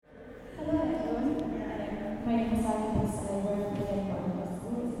my name is Agnes. I work with the Edinburgh Art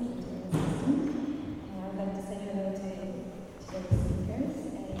Festival as a curator assistant. I'd like to say hello to today's speakers,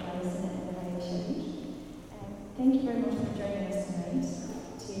 Ellie Harrison and Ewa Jasiewicz. Thank you very much for joining us tonight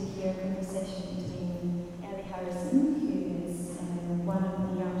to hear a conversation between Ellie Harrison, who is one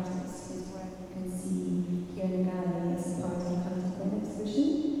of the artists whose work you can see here in the gallery as part of a contemplative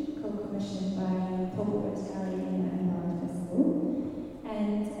exhibition co-commissioned by Talbot Rice Gallery and Edinburgh Art Festival,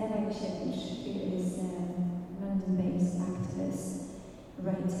 and Ewa Jasiewicz, who is a London-based activist,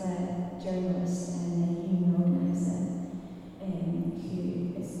 writer, journalist, and a union organiser, who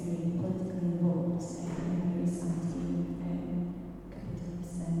is very politically involved in various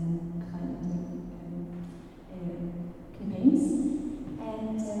anti-capitalist and climate campaigns.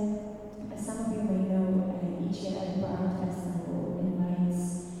 And as some of you may know, each year Edinburgh Art Festival invites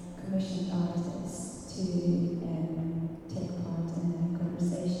commissioned artists to take part in a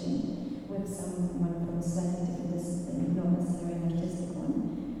conversation with someone from a slightly different discipline, not necessarily an artistic one,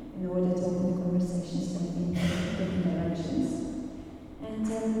 in order to open the conversations in different directions. And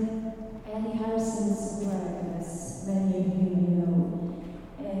Ellie Harrison's work, as many of you may know,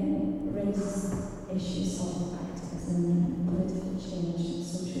 raises issues of activism, political change,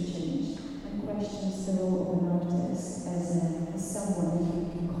 social change, and questions the role of an artist as someone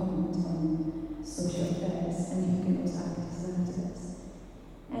who can comment on social affairs and who can also act as an activist.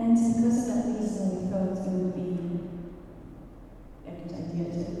 And because of that reason, we thought it would be a good idea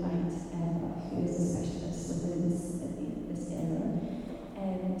to invite Ewa, who is a specialist within this area,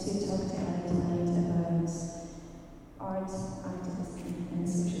 to talk to Ellie tonight about art, activism, and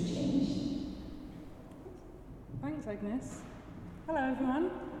social change. Thanks, Agnes. Hello, everyone.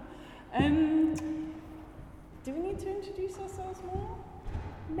 Do we need to introduce ourselves more?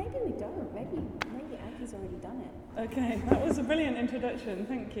 Maybe we don't. Maybe Aggie's already done it. Okay, that was a brilliant introduction.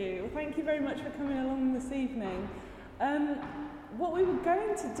 Thank you. Well, thank you very much for coming along this evening. What we were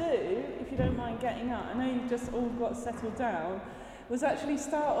going to do, if you don't mind getting up, I know you've just all got settled down, was actually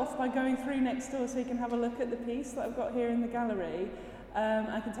start off by going through next door so you can have a look at the piece that I've got here in the gallery.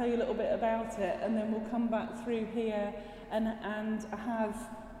 I can tell you a little bit about it, and then we'll come back through here and have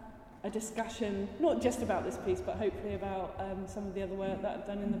a discussion, not just about this piece, but hopefully about some of the other work that I've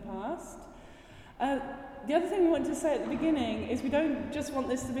done in the past. The other thing we want to say at the beginning is we don't just want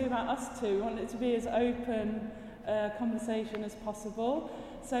this to be about us two, we want it to be as open a conversation as possible.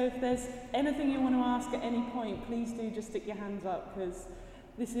 So if there's anything you want to ask at any point, please do just stick your hands up, because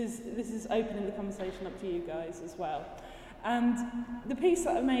this is opening the conversation up to you guys as well. And the piece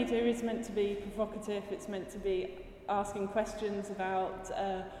that I've made here is meant to be provocative. It's meant to be asking questions about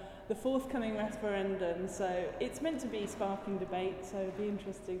the forthcoming referendum. So it's meant to be sparking debate. So it'd be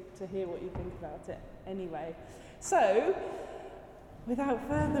interesting to hear what you think about it anyway. So, without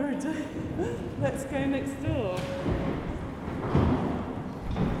further ado, let's go next door.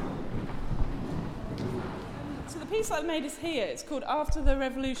 So the piece that I've made is here. It's called After the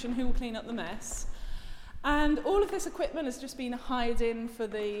Revolution, Who Will Clean Up the Mess? And all of this equipment has just been hired in for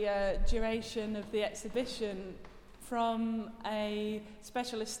the duration of the exhibition from a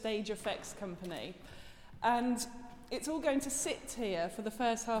specialist stage effects company. And it's all going to sit here for the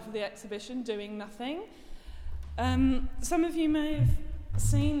first half of the exhibition doing nothing. Some of you may have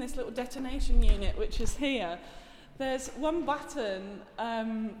seen this little detonation unit, which is here. There's one button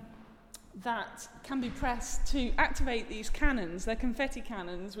that can be pressed to activate these cannons. They're confetti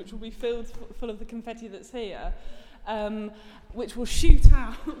cannons, which will be filled full of the confetti that's here, which will shoot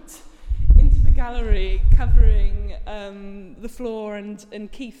out into the gallery, covering the floor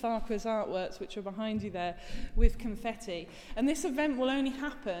and Keith Farquhar's artworks, which are behind you there, with confetti. And this event will only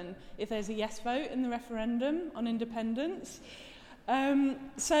happen if there's a yes vote in the referendum on independence.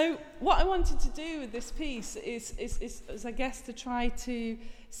 So what I wanted to do with this piece is I guess, to try to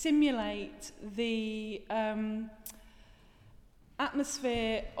simulate the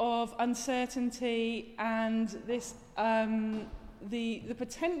atmosphere of uncertainty and this the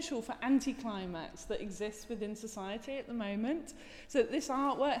potential for anticlimax that exists within society at the moment. So this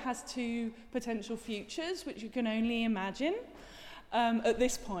artwork has two potential futures, which you can only imagine at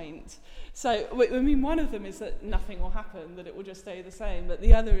this point. So, I mean, one of them is that nothing will happen, that it will just stay the same, but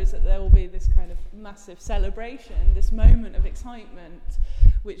the other is that there will be this kind of massive celebration, this moment of excitement,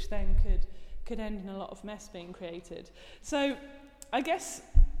 which then could end in a lot of mess being created. So, I guess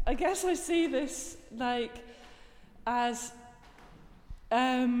I see this like as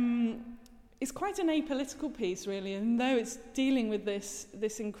it's quite an apolitical piece, really, and though it's dealing with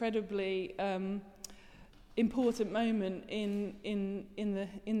this incredibly important moment in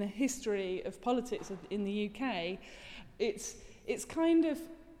the history of politics in the UK, it's kind of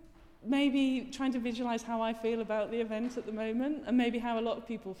maybe trying to visualise how I feel about the event at the moment, and maybe how a lot of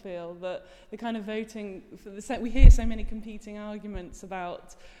people feel, that the kind of voting for we hear so many competing arguments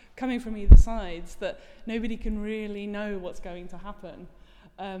about coming from either sides that nobody can really know what's going to happen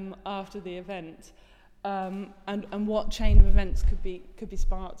after the event, and what chain of events could be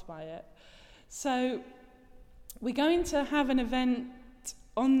sparked by it. So we're going to have an event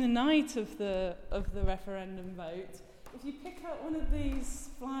on the night of the referendum vote. If you pick up one of these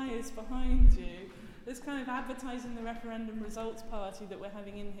flyers behind you, there's kind of advertising the referendum results party that we're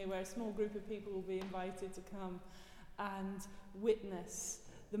having in here, where a small group of people will be invited to come and witness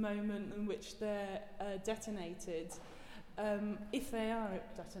the moment in which they're detonated, if they are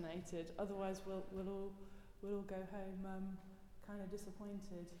detonated. Otherwise, we'll all go home kind of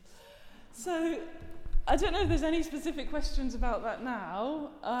disappointed. So I don't know if there's any specific questions about that now.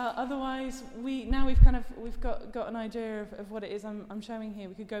 Otherwise, we've got an idea of what it is I'm showing here.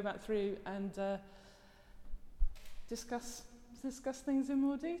 We could go back through and discuss things in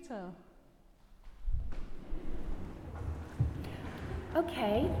more detail.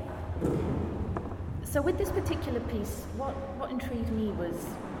 Okay. So with this particular piece, what intrigued me was,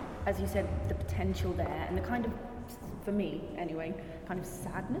 as you said, the potential there, and the kind of, for me anyway, kind of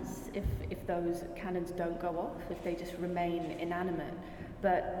sadness if those cannons don't go off, if they just remain inanimate.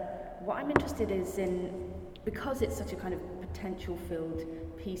 But what I'm interested is in, because it's such a kind of potential-filled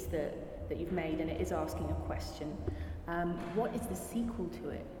piece that you've made, and it is asking a question, what is the sequel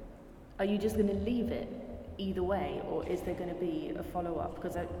to it? Are you just going to leave it either way, or is there going to be a follow-up?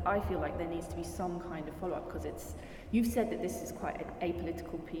 Because I feel like there needs to be some kind of follow-up, because you've said that this is quite an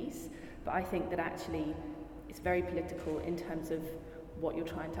apolitical piece, but I think that actually it's very political in terms of what you're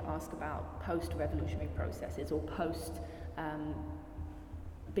trying to ask about post-revolutionary processes, or post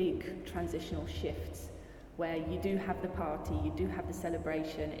big transitional shifts, where you do have the party, you do have the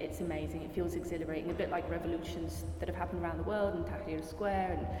celebration, it's amazing, it feels exhilarating, a bit like revolutions that have happened around the world, in Tahrir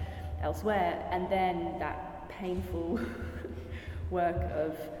Square and elsewhere, and then that painful work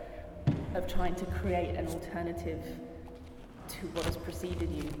of trying to create an alternative to what has preceded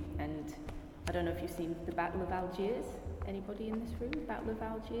you. And I don't know if you've seen The Battle of Algiers. Anybody in this room? Battle of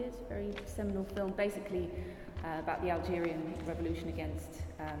Algiers, very seminal film, basically about the Algerian revolution against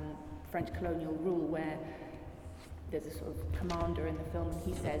French colonial rule, where there's a sort of commander in the film, and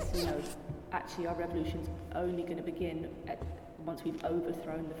he says, actually our revolution's only going to begin once we've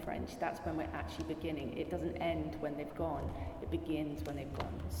overthrown the French. That's when we're actually beginning. It doesn't end when they've gone. It begins when they've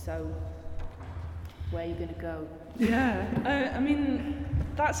gone. So where are you going to go? Yeah, I mean,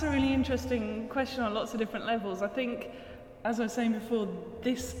 that's a really interesting question on lots of different levels. I think, as I was saying before,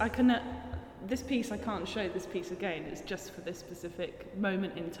 this piece, I can't show this piece again. It's just for this specific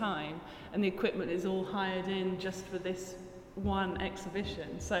moment in time, and the equipment is all hired in just for this one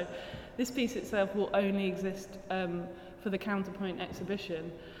exhibition. So this piece itself will only exist for the Counterpoint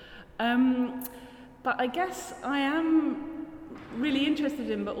exhibition. But I guess I am really interested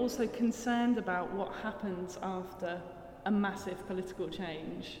in, but also concerned about what happens after a massive political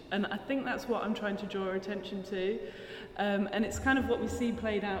change. And I think that's what I'm trying to draw attention to. And it's kind of what we see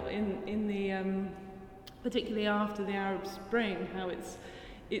played out in the, particularly after the Arab Spring, how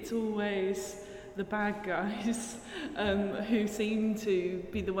it's always the bad guys who seem to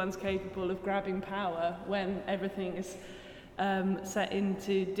be the ones capable of grabbing power when everything is set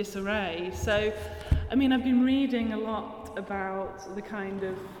into disarray. So, I mean, I've been reading a lot about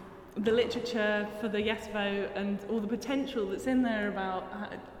the literature for the yes vote and all the potential that's in there about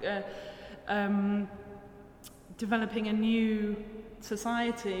developing a new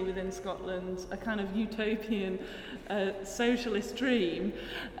society within Scotland, a kind of utopian socialist dream,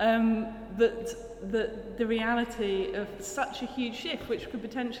 that the reality of such a huge shift, which could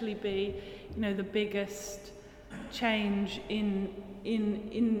potentially be, the biggest change in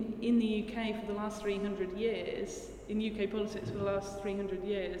the UK for the last 300 years, in UK politics for the last 300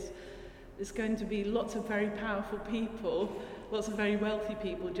 years, there's going to be lots of very powerful people, lots of very wealthy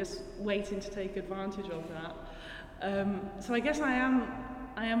people just waiting to take advantage of that. So I guess I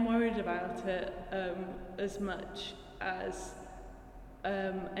am worried about it as much as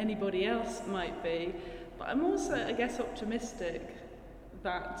anybody else might be, but I'm also, I guess, optimistic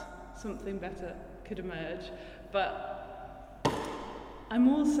that something better could emerge. But I'm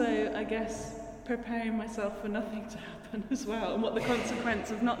also, I guess, preparing myself for nothing to happen as well, and what the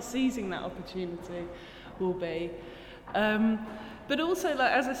consequence of not seizing that opportunity will be. But also,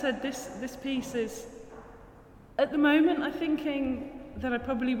 like as I said, this piece is, at the moment, I'm thinking that I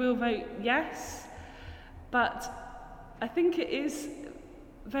probably will vote yes, but I think it is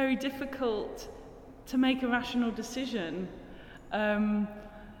very difficult to make a rational decision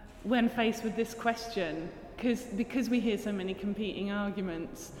when faced with this question, because we hear so many competing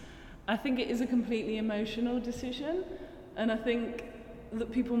arguments, I think it is a completely emotional decision, and I think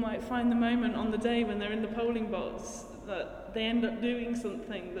that people might find the moment on the day when they're in the polling box that they end up doing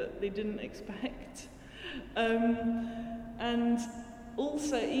something that they didn't expect. And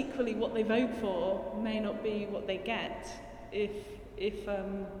also, equally, what they vote for may not be what they get if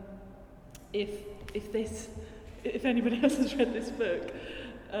anybody else has read this book,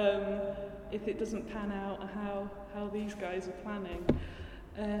 if it doesn't pan out how these guys are planning.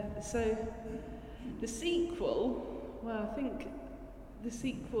 So the sequel, well, I think the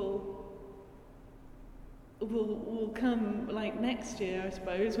sequel will come like next year, I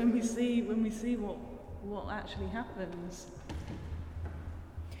suppose, when we see what actually happens.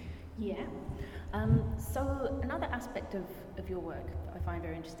 Yeah. So another aspect of your work that I find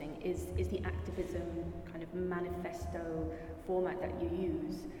very interesting is the activism kind of manifesto format that you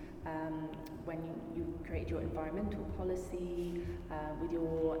use when you create your environmental policy, with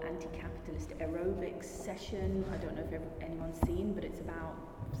your anti-capitalist aerobics session. I don't know if anyone's seen, but it's about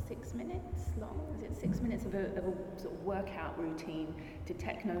 6 minutes long. Is it 6 minutes of a sort of workout routine to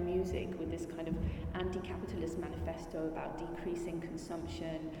techno music with this kind of anti-capitalist manifesto about decreasing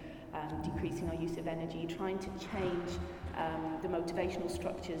consumption, decreasing our use of energy, trying to change the motivational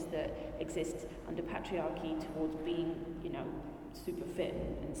structures that exist under patriarchy towards being, super fit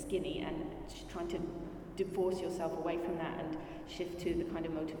and skinny, and trying to divorce yourself away from that and shift to the kind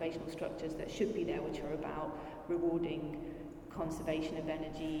of motivational structures that should be there, which are about rewarding conservation of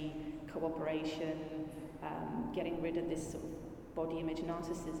energy, cooperation, getting rid of this sort of body image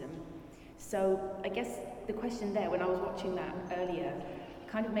narcissism. So I guess the question there, when I was watching that earlier,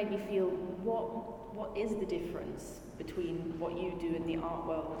 kind of made me feel what is the difference between what you do in the art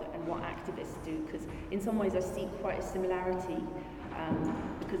world and what activists do? Because in some ways I see quite a similarity,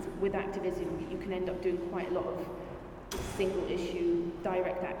 because with activism you can end up doing quite a lot of single issue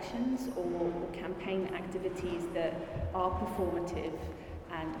direct actions or campaign activities that are performative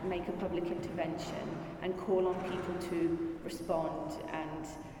and make a public intervention and call on people to respond and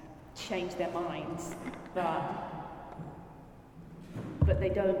change their minds, but they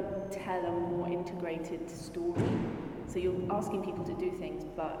don't tell a more integrated story. So you're asking people to do things,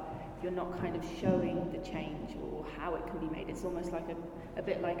 but you're not kind of showing the change or how it can be made. It's almost like a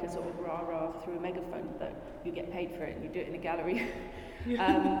bit like a sort of rah-rah through a megaphone, but you get paid for it and you do it in a gallery.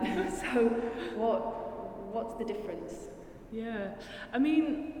 So what's the difference? Yeah, I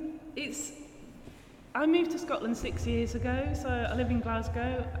mean, I moved to Scotland 6 years ago, so I live in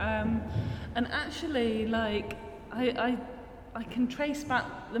Glasgow, and actually, like, I can trace back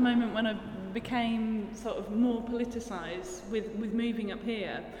the moment when I became sort of more politicised with moving up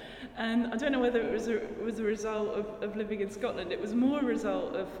here. And I don't know whether it was a result of living in Scotland. It was more a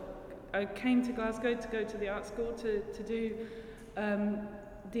result of, I came to Glasgow to go to the art school to do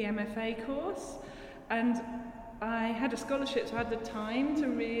the MFA course, and I had a scholarship, so I had the time to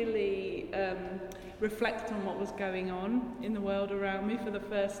really reflect on what was going on in the world around me for the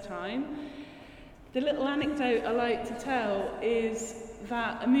first time. The little anecdote I like to tell is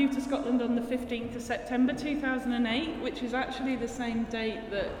that I moved to Scotland on the 15th of September 2008, which is actually the same date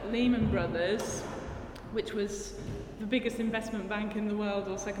that Lehman Brothers, which was the biggest investment bank in the world,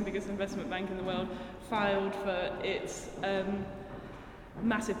 or second biggest investment bank in the world, filed for its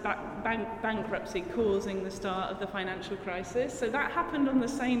massive bankruptcy, causing the start of the financial crisis. So that happened on the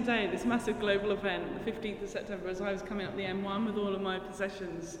same day, this massive global event, the 15th of September, as I was coming up the M1 with all of my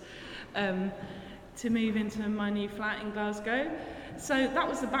possessions to move into my new flat in Glasgow. So that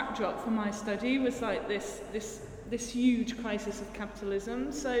was the backdrop for my study, was like this huge crisis of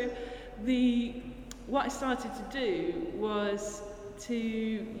capitalism. So what I started to do was to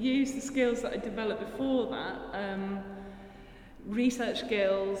use the skills that I developed before that, research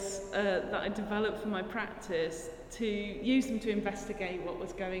skills that I developed for my practice, to use them to investigate what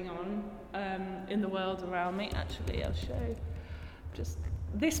was going on in the world around me. Actually, I'll show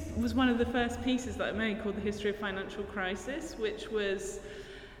this was one of the first pieces that I made, called The History of Financial Crisis, which was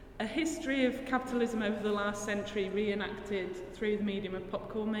a history of capitalism over the last century reenacted through the medium of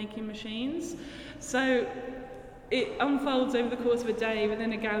popcorn making machines. So it unfolds over the course of a day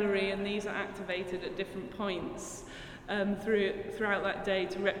within a gallery, and these are activated at different points throughout that day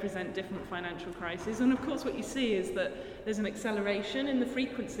to represent different financial crises. And of course what you see is that there's an acceleration in the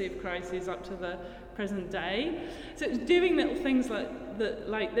frequency of crises up to the present day. So it's doing little things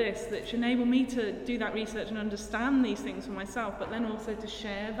like this that should enable me to do that research and understand these things for myself, but then also to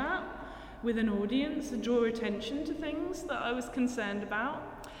share that with an audience, to draw attention to things that I was concerned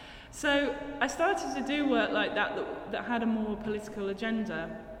about. So I started to do work like that had a more political agenda.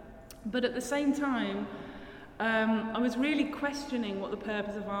 But at the same time, I was really questioning what the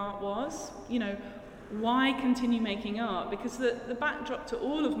purpose of art was. You know, why continue making art? Because the backdrop to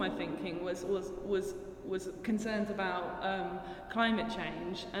all of my thinking was concerns about climate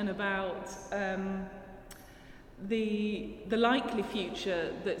change and about the likely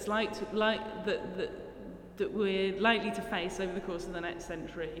future that we're likely to face over the course of the next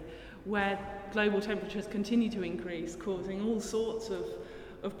century, where global temperatures continue to increase, causing all sorts of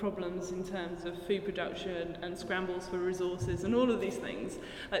problems in terms of food production and scrambles for resources and all of these things.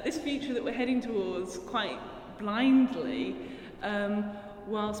 Like this future that we're heading towards quite blindly,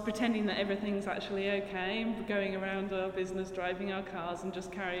 whilst pretending that everything's actually okay and going around our business, driving our cars and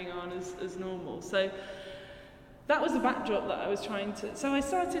just carrying on as normal. So that was the backdrop that I was trying to... So I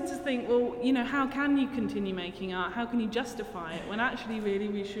started to think, well, you know, how can you continue making art? How can you justify it when actually really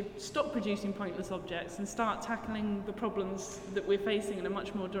we should stop producing pointless objects and start tackling the problems that we're facing in a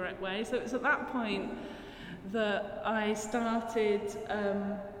much more direct way? So it's at that point that I started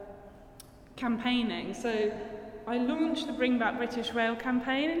campaigning. So I launched the Bring Back British Rail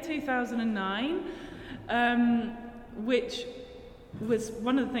campaign in 2009, which was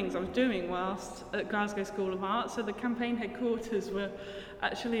one of the things I was doing whilst at Glasgow School of Art. So the campaign headquarters were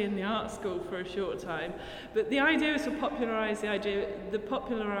actually in the art school for a short time. But the idea was to popularise the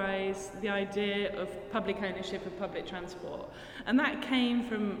idea of public ownership of public transport. And that came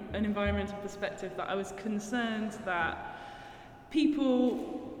from an environmental perspective that I was concerned that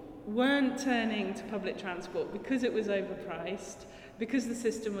people weren't turning to public transport because it was overpriced, because the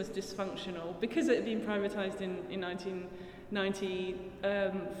system was dysfunctional, because it had been privatised in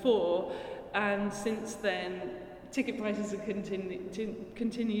 1994, and since then ticket prices have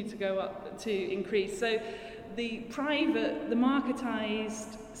continued to go up, to increase. So the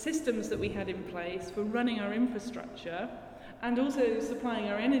marketised systems that we had in place for running our infrastructure and also supplying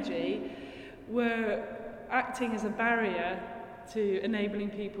our energy were acting as a barrier to enabling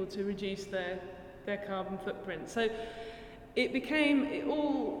people to reduce their carbon footprint. So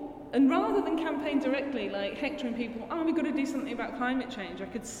and rather than campaign directly, like hectoring people, we've got to do something about climate change, I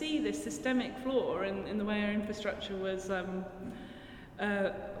could see this systemic flaw in the way our infrastructure was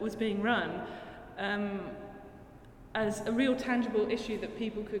being run as a real tangible issue that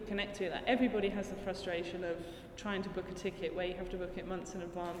people could connect to. Like everybody has the frustration of trying to book a ticket where you have to book it months in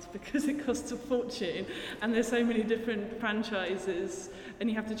advance because it costs a fortune and there's so many different franchises and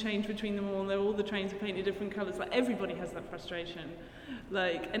you have to change between them all and all the trains are painted different colours. Like everybody has that frustration,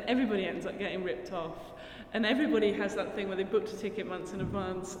 and everybody ends up getting ripped off, and everybody has that thing where they booked a ticket months in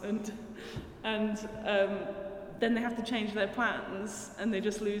advance and then they have to change their plans and they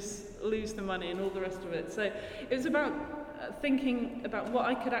just lose the money and all the rest of it. So it was about thinking about what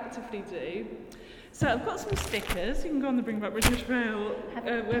I could actively do. So I've got some stickers. You can go on the Bring Back British Rail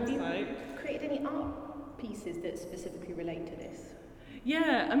website. Have you created any art pieces that specifically relate to this?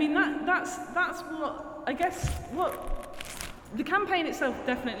 Yeah, I mean that's what I guess what the campaign itself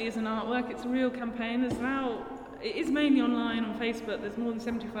definitely is an artwork. It's a real campaign. It is mainly online on Facebook. There's more than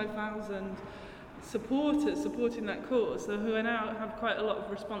 75,000 supporters supporting that cause, so who I now have quite a lot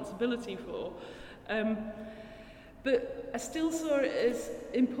of responsibility for. But I still saw it as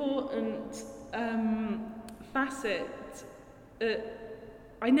important facet.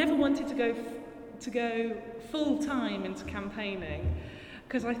 I never wanted to go full time into campaigning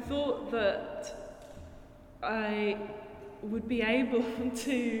because I thought that I would be able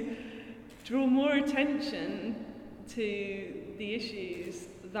to draw more attention to the issues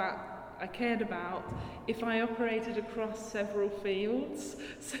that I cared about if I operated across several fields.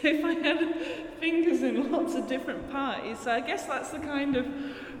 So if I had fingers in lots of different pies. So I guess that's the kind of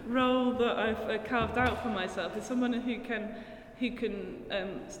role that I've carved out for myself, as someone who can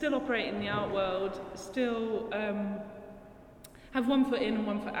still operate in the art world, still have one foot in and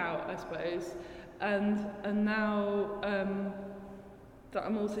one foot out, I suppose. And now that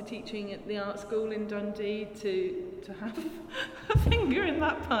I'm also teaching at the art school in Dundee to have a finger in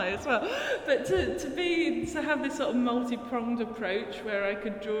that pie as well, but to have this sort of multi-pronged approach where I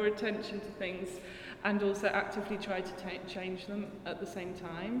could draw attention to things and also actively try to change them at the same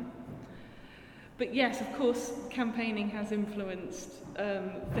time. But yes, of course, campaigning has influenced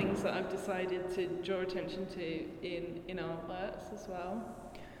things that I've decided to draw attention to in artworks as well.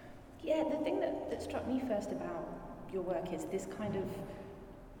 Yeah, the thing that struck me first about your work is this kind of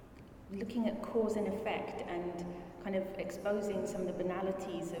looking at cause and effect and kind of exposing some of the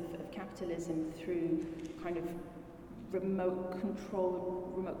banalities of capitalism through kind of remote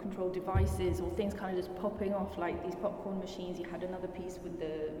control devices, or things kind of just popping off like these popcorn machines. You had another piece with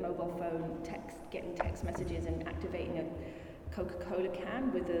the mobile phone getting text messages and activating Coca-Cola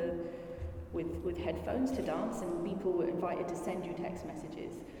can with headphones to dance, and people were invited to send you text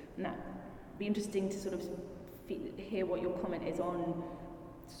messages. And that'd be interesting to sort of hear what your comment is on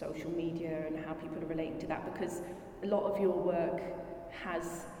social media and how people are relating to that, because a lot of your work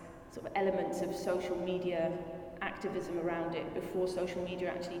has sort of elements of social media activism around it before social media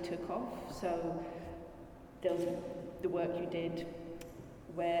actually took off. So there was the work you did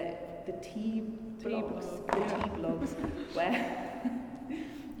where the tea blogs, where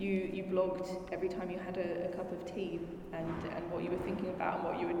you blogged every time you had a cup of tea and what you were thinking about and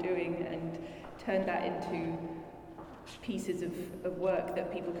what you were doing, and turned that into pieces of work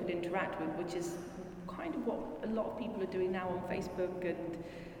that people could interact with, which is kind of what a lot of people are doing now on Facebook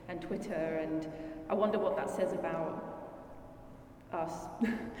and Twitter, and I wonder what that says about us.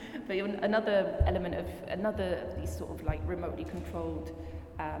 But another element of these sort of like remotely controlled,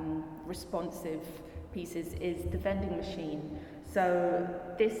 responsive pieces is the vending machine. So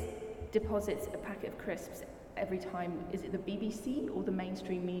this deposits a packet of crisps every time. Is it the BBC or the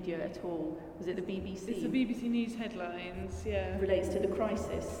mainstream media at all? Was it the BBC? It's the BBC News headlines, yeah. Relates to the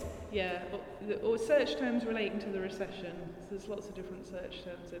crisis. Yeah, or search terms relating to the recession. So there's lots of different search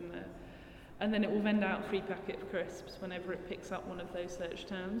terms in there. And then it will vend out a free packet of crisps whenever it picks up one of those search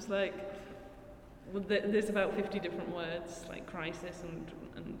terms. Like, well, there's about 50 different words, like crisis and.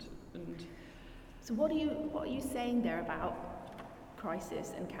 So what are you saying there about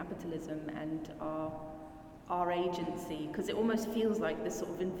crisis and capitalism and our agency? Because it almost feels like this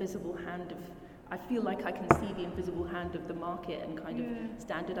sort of invisible hand of. I feel like I can see the invisible hand of the market and kind of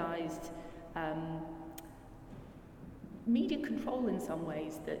standardized media control in some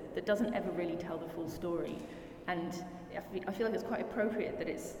ways that doesn't ever really tell the full story. And I feel like it's quite appropriate that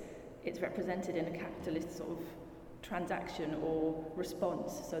it's represented in a capitalist sort of transaction or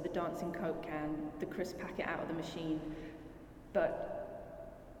response. So the dancing Coke can, the crisp packet out of the machine.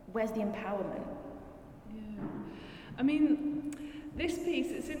 But where's the empowerment? Yeah. I mean, this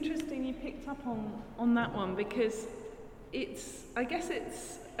piece, it's interesting you picked up on that one, because it's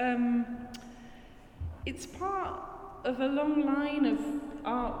part of a long line of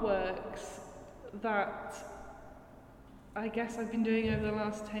artworks that I guess I've been doing over the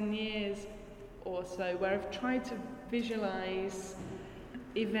last 10 years or so, where I've tried to visualise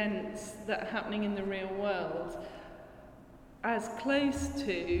events that are happening in the real world as close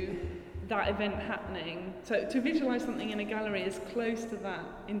to that event happening. So to visualise something in a gallery as close to that,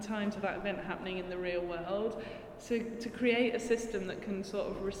 in time to that event happening in the real world, so to create a system that can sort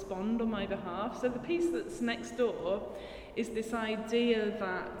of respond on my behalf. So the piece that's next door is this idea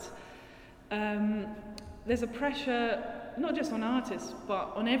that there's a pressure, not just on artists,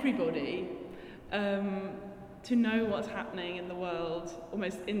 but on everybody, to know what's happening in the world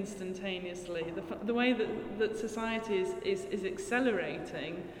almost instantaneously. The way that society is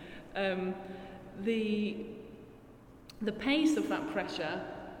accelerating, the pace of that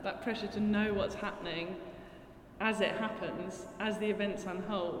pressure to know what's happening as it happens, as the events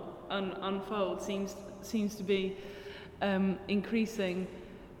unfold, seems to be increasing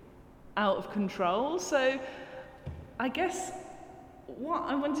out of control. So I guess what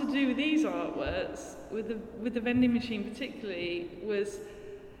I want to do with these artworks, with the vending machine particularly, was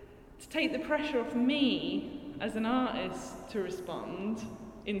to take the pressure off me as an artist to respond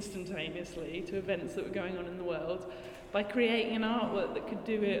instantaneously to events that were going on in the world by creating an artwork that could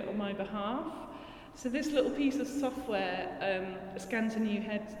do it on my behalf. So this little piece of software scans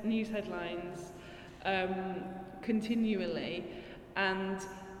news headlines continually, and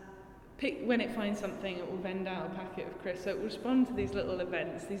when it finds something, it will vend out a packet of crisps. So it will respond to these little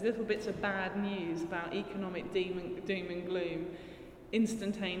events, these little bits of bad news about economic doom and gloom,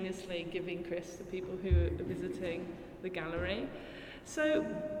 instantaneously giving crisps to people who are visiting the gallery. So,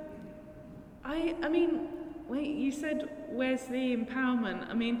 I mean, wait, you said, where's the empowerment?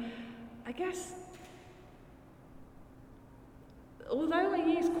 I mean, I guess, although I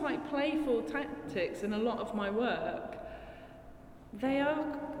use quite playful tactics in a lot of my work, they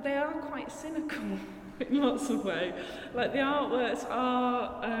are quite cynical in lots of ways. Like, the artworks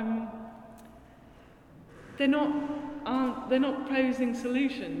are, they're not posing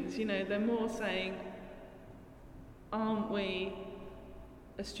solutions, you know, they're more saying, aren't we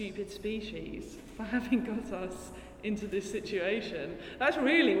a stupid species for having got us into this situation? That's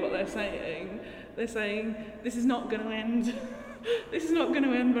really what they're saying. They're saying, this is not going to end, this is not going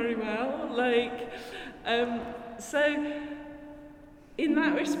to end very well. Like, so in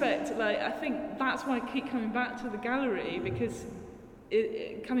that respect, like, I think that's why I keep coming back to the gallery, because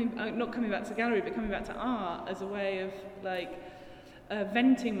not coming back to the gallery, but coming back to art as a way of, like,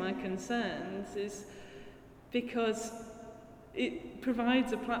 venting my concerns, is because it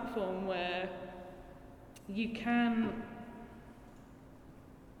provides a platform where you can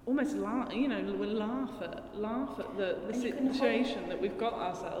almost laugh at the situation that we've got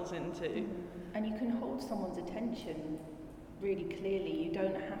ourselves into. And you can hold someone's attention really clearly. You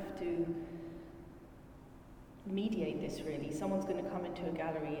don't have to mediate this really. Someone's going to come into a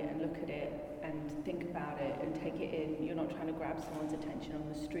gallery and look at it and think about it and take it in. You're not trying to grab someone's attention on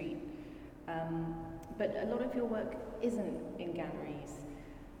the street. But a lot of your work isn't in galleries.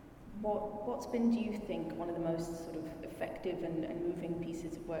 What's been, do you think, one of the most sort of effective and moving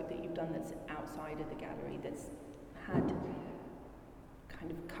pieces of work that you've done that's outside of the gallery, that's had kind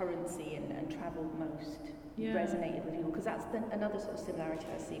of currency and travelled most, resonated with people? Because that's another sort of similarity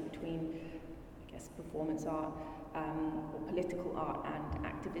I see between, I guess, performance art or political art and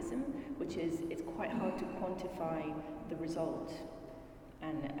activism, which is it's quite hard to quantify the result.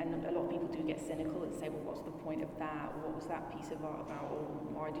 And a lot of people do get cynical and say, well, what's the point of that? Or what was that piece of art about? Or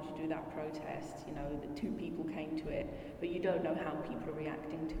why did you do that protest? You know, the 2 people came to it, but you don't know how people are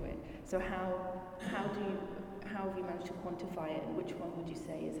reacting to it. So how have you managed to quantify it, and which one would you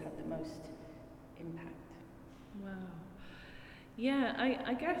say has had the most impact? Wow. Yeah,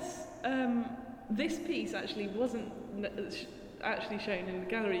 I guess this piece actually wasn't actually shown in the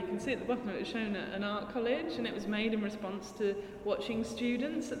gallery. You can see at the bottom it was shown at an art college, and it was made in response to watching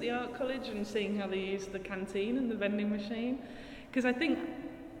students at the art college and seeing how they use the canteen and the vending machine. Because I think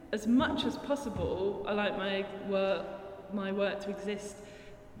as much as possible I like my work to exist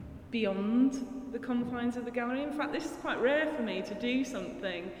beyond the confines of the gallery. In fact, this is quite rare for me to do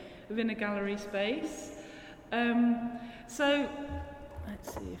something within a gallery space. So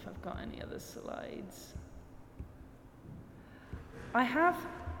let's see if I've got any other slides. I have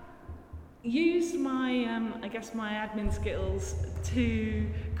used my, I guess, my admin skills to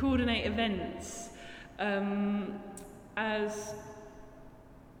coordinate events as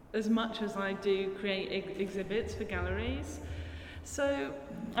much as I do create exhibits for galleries. So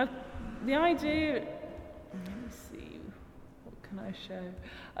the idea, let me see, what can I show?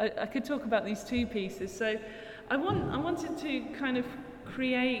 I could talk about these 2 pieces. So I wanted to kind of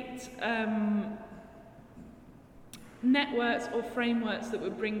create networks or frameworks that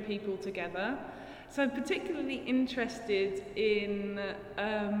would bring people together. So I'm particularly interested in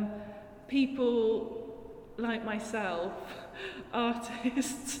people like myself,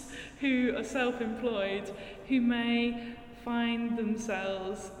 artists who are self-employed, who may find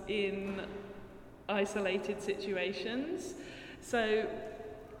themselves in isolated situations. So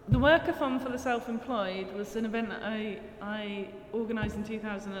the Workathon for the Self-Employed was an event that I organised in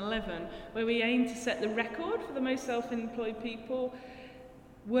 2011, where we aimed to set the record for the most self-employed people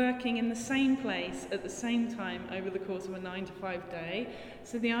working in the same place at the same time over the course of a 9-to-5 day.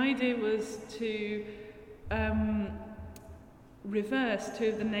 So the idea was to reverse 2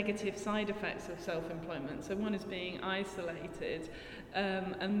 of the negative side effects of self-employment. So one is being isolated,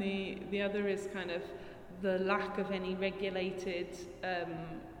 and the other is kind of the lack of any regulated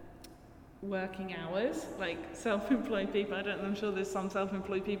working hours. Like self-employed people, I'm sure there's some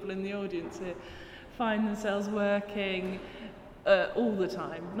self-employed people in the audience who find themselves working all the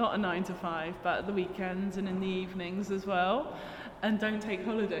time, not a 9-to-5, but at the weekends and in the evenings as well, and don't take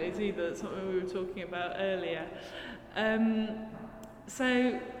holidays either. That's something we were talking about earlier.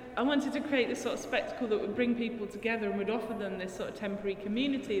 So I wanted to create this sort of spectacle that would bring people together and would offer them this sort of temporary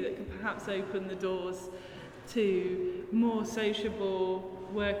community that could perhaps open the doors to more sociable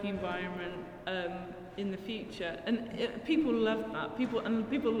working environment in the future. And people loved that.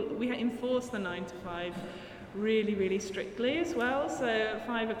 We enforce the 9-to-5 really, really strictly as well. So at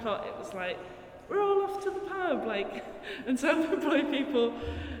 5 o'clock it was like, we're all off to the pub, like, and self-employed people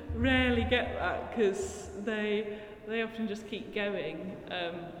rarely get that because they often just keep going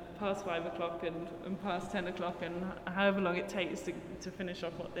past 5 o'clock and past 10 o'clock and however long it takes to finish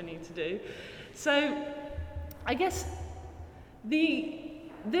off what they need to do. So I guess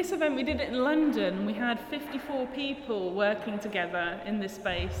this event, we did it in London. We had 54 people working together in this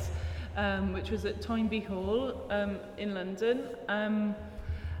space, which was at Toynbee Hall in London.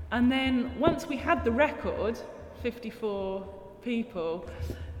 And then once we had the record, 54 people,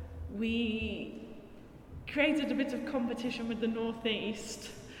 we created a bit of competition with the North East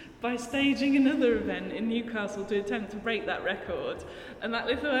by staging another event in Newcastle to attempt to break that record. And that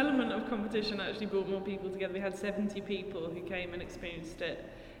little element of competition actually brought more people together. We had 70 people who came and experienced it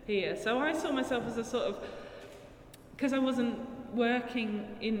here. So I saw myself as a sort of, because I wasn't working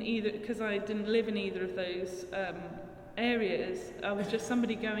in either, because I didn't live in either of those areas, I was just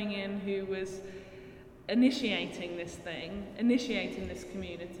somebody going in who was initiating this thing, initiating this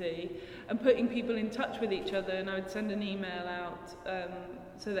community, and putting people in touch with each other. And I would send an email out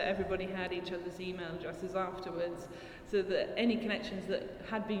so that everybody had each other's email addresses afterwards, so that any connections that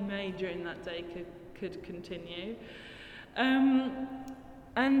had been made during that day could continue.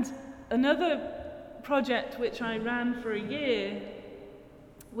 And another project which I ran for a year,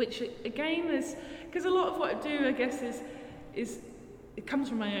 which again is, because a lot of what I do, I guess, is it comes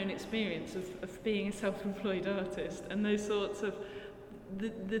from my own experience of being a self-employed artist, and those sorts of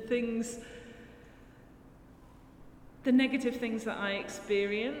the things, the negative things that I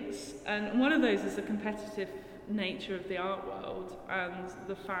experience. And one of those is the competitive nature of the art world, and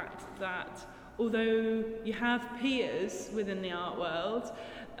the fact that although you have peers within the art world,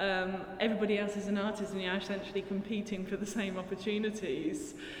 everybody else is an artist and you're essentially competing for the same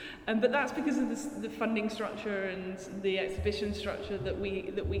opportunities. But that's because of the funding structure and the exhibition structure that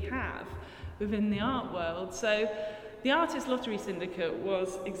we have within the art world. So the Artist Lottery Syndicate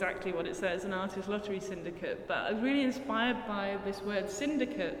was exactly what it says, an artist lottery syndicate. But I was really inspired by this word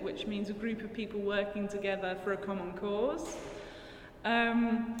syndicate, which means a group of people working together for a common cause.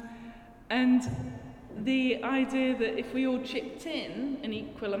 And the idea that if we all chipped in an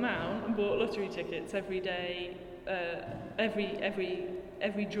equal amount and bought lottery tickets every day,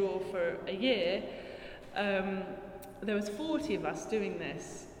 every draw for a year, there was 40 of us doing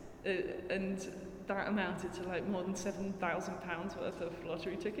this, and that amounted to like more than £7,000 worth of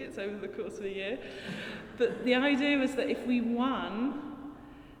lottery tickets over the course of a year. But the idea was that if we won,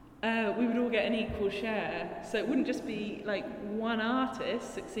 we would all get an equal share. So it wouldn't just be like one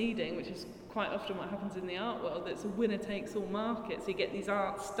artist succeeding, which is quite often what happens in the art world. It's a winner-takes-all market. So you get these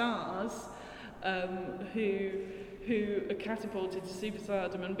art stars who are catapulted to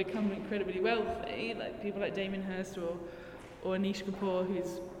superstardom and become incredibly wealthy, like people like Damien Hirst or Anish Kapoor,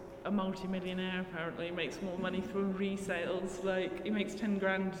 who's a multi-millionaire apparently, makes more money through resales. Like, he makes 10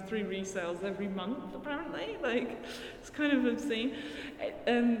 grand through resales every month apparently. Like, it's kind of obscene.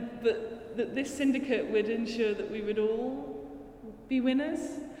 But this syndicate would ensure that we would all be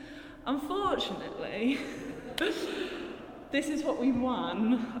winners. Unfortunately, this is what we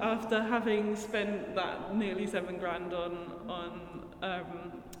won after having spent that nearly 7 grand on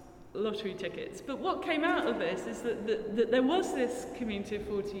lottery tickets. But what came out of this is that there was this community of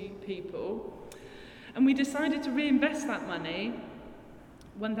 40 people, and we decided to reinvest that money,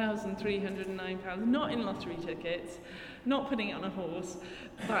 £1,309, not in lottery tickets, not putting it on a horse,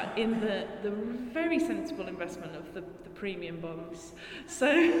 but in the very sensible investment of the premium bonds. So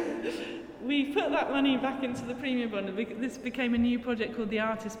we put that money back into the premium bond, and this became a new project called the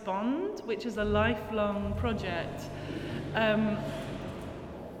Artist Bond, which is a lifelong project.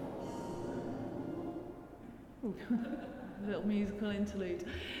 Little musical interlude.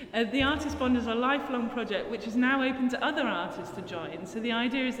 The Artist Bond is a lifelong project which is now open to other artists to join. So the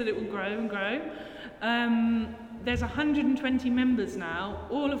idea is that it will grow and grow. There's 120 members now,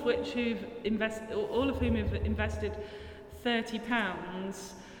 all of whom have invested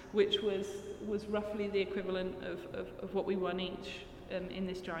 £30, which was roughly the equivalent of what we won each in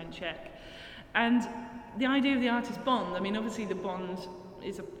this giant cheque. And the idea of the Artist Bond, I mean, obviously the bond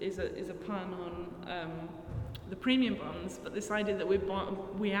is a pun on the premium bonds, but this idea that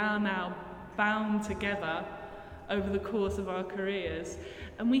we are now bound together over the course of our careers,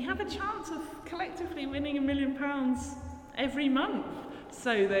 and we have a chance of collectively winning £1 million every month,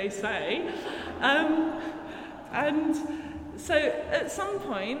 so they say. And so at some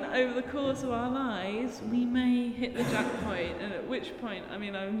point over the course of our lives, we may hit the jackpot, and at which point, I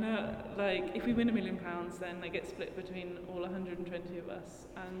mean, I'm not, like, if we win £1 million, then they get split between all 120 of us,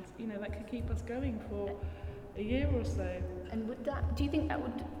 and, you know, that could keep us going for a year or so. And do you think that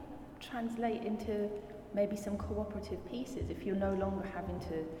would translate into maybe some cooperative pieces, if you're no longer having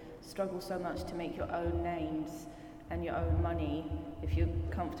to struggle so much to make your own names and your own money? If you're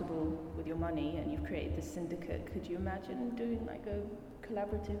comfortable with your money and you've created this syndicate, could you imagine doing like a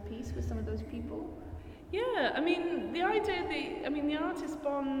collaborative piece with some of those people? Yeah, I mean, the idea, the Artist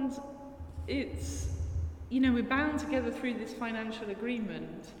Bond, it's, you know, we're bound together through this financial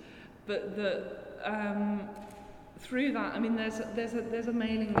agreement, but through that, I mean, there's a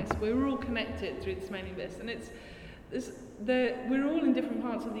mailing list. We're all connected through this mailing list, and we're all in different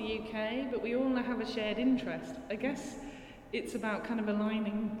parts of the UK, but we all have a shared interest. I guess it's about kind of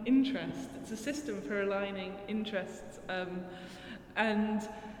aligning interests. It's a system for aligning interests, and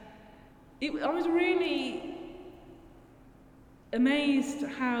I was really amazed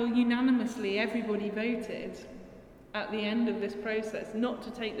how unanimously everybody voted at the end of this process, not to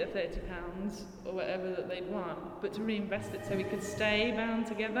take their £30 or whatever that they'd won, but to reinvest it so we could stay bound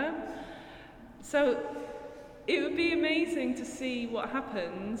together. So it would be amazing to see what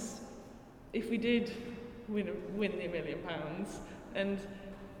happens if we did win the £1 million, and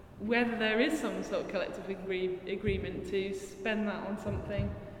whether there is some sort of collective agreement to spend that on something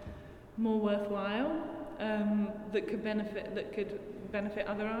more worthwhile, that could benefit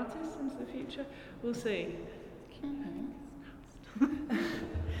other artists into the future. We'll see.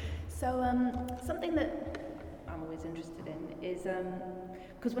 So something that I'm always interested in is,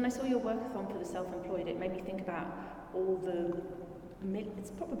 because when I saw your workathon for the self-employed, it made me think about all the, it's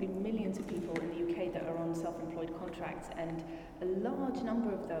probably millions of people in the UK that are on self-employed contracts, and a large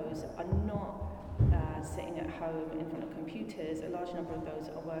number of those are not sitting at home in front of computers. A large number of those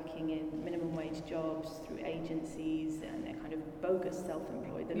are working in minimum wage jobs through agencies, and they're kind of bogus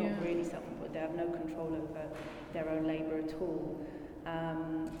self-employed. They're not really self-employed. They have no control over their own labour at all.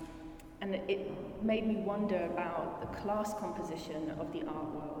 And it made me wonder about the class composition of the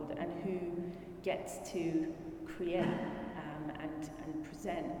art world and who gets to create and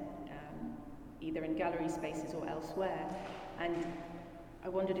present either in gallery spaces or elsewhere. And I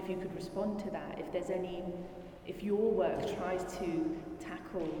wondered if you could respond to that, if your work tries to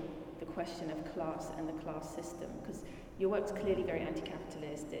tackle the question of class and the class system, because your work's clearly very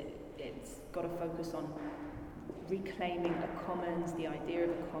anti-capitalist. It's got a focus on reclaiming a commons, the idea of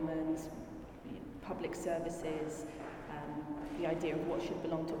a commons, public services, the idea of what should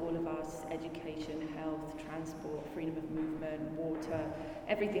belong to all of us, education, health, transport, freedom of movement, water,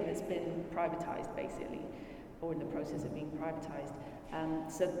 everything that's been privatised basically, or in the process of being privatised.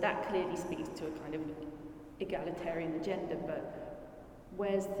 So that clearly speaks to a kind of egalitarian agenda, but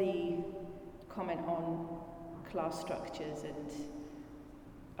where's the comment on class structures and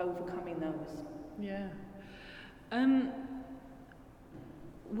overcoming those? Yeah.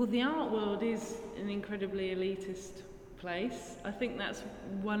 Well, the art world is an incredibly elitist place. I think that's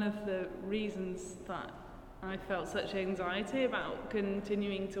one of the reasons that I felt such anxiety about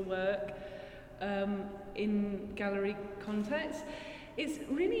continuing to work in gallery context. It's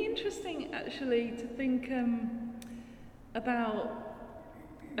really interesting, actually, to think about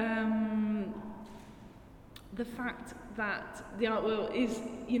the fact that the art world is,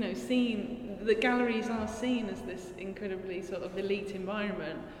 seen, the galleries are seen as this incredibly sort of elite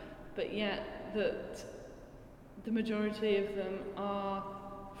environment, but yet that the majority of them are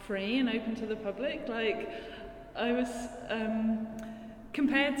free and open to the public. Like, I was,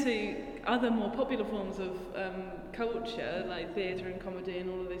 compared to other more popular forms of culture, like theatre and comedy and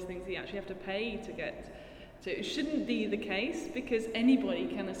all of those things, you actually have to pay to get to. It shouldn't be the case, because anybody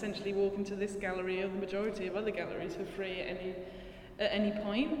can essentially walk into this gallery or the majority of other galleries for free at any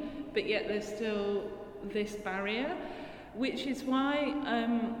point, but yet there's still this barrier, which is why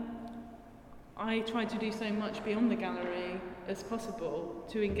I try to do so much beyond the gallery as possible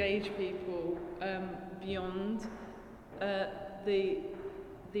to engage people beyond the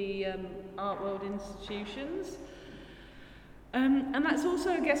art world institutions. And that's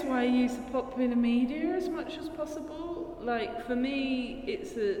also, I guess, why I use the popular media as much as possible. Like, for me,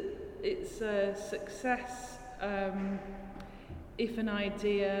 it's a success if an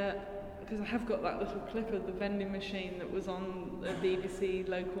idea, because I have got that little clip of the vending machine that was on the BBC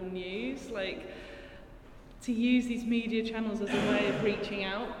local news, like, to use these media channels as a way of reaching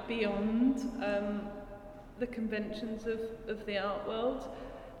out beyond the conventions of the art world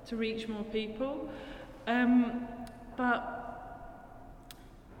to reach more people. But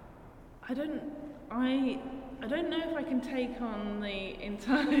I don't know if I can take on the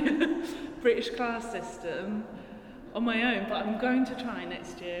entire British class system on my own, but I'm going to try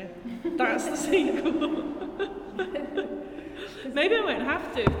next year. That's the sequel. Maybe I won't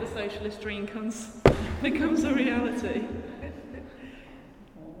have to if the socialist dream becomes a reality.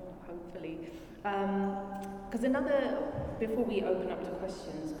 Oh, hopefully. Because before we open up to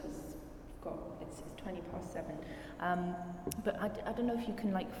questions, because it's 7:20. But I don't know if you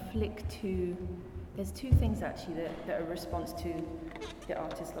can flick to. There's two things actually that are a response to the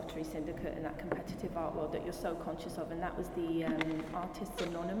Artists Lottery Syndicate and that competitive art world that you're so conscious of, and that was the Artists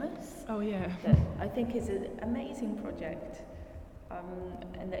Anonymous. Oh yeah. That I think is an amazing project,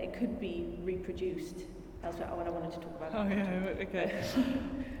 and that it could be reproduced elsewhere. Oh, and I wanted to talk about. Oh yeah. Okay.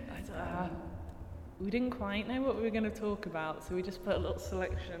 We didn't quite know what we were going to talk about, so we just put a little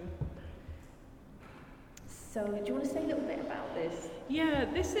selection. So, do you want to say a little bit about this? Yeah,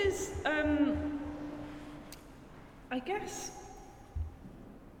 this is, I guess,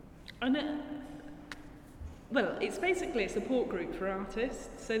 it's basically a support group for artists.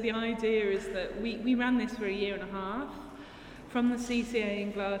 So the idea is that we ran this for a year and a half from the CCA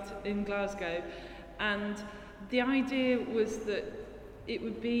in Glasgow, and the idea was that it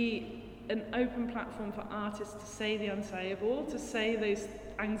would be an open platform for artists to say the unsayable, to say those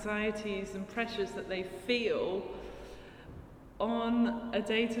anxieties and pressures that they feel on a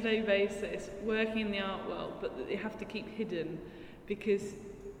day-to-day basis, working in the art world, but that they have to keep hidden because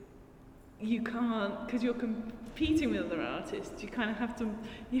you can't, because you're competing with other artists, you kind of have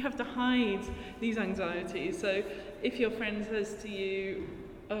to hide these anxieties. So if your friend says to you,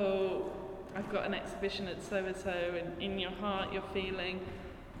 oh, I've got an exhibition at so-and-so, and in your heart you're feeling,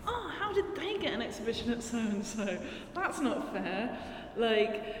 oh, how did they get an exhibition at so-and-so? That's not fair.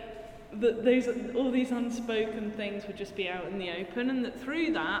 Like, all these unspoken things would just be out in the open, and that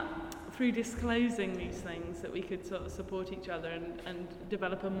through disclosing these things, that we could sort of support each other and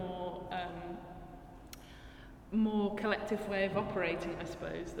develop a more collective way of operating, I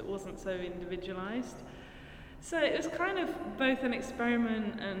suppose, that wasn't so individualised. So it was kind of both an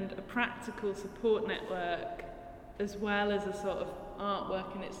experiment and a practical support network, as well as a sort of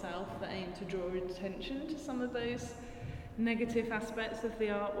artwork in itself that aimed to draw attention to some of those negative aspects of the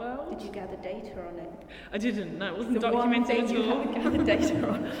art world. Did you gather data on it? I didn't, no, it wasn't documented at all. You haven't gathered data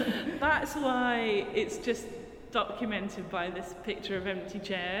on. That's why it's just documented by this picture of empty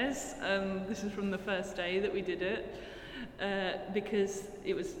chairs. This is from the first day that we did it, because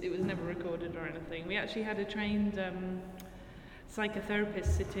it was never recorded or anything. We actually had a trained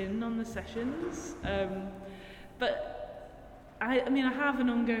psychotherapist sit in on the sessions, but I mean, I have an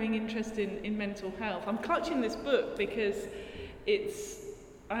ongoing interest in mental health. I'm clutching this book because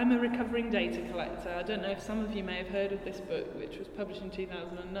I'm a recovering data collector. I don't know if some of you may have heard of this book, which was published in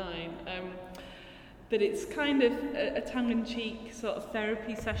 2009. But it's kind of a tongue-in-cheek sort of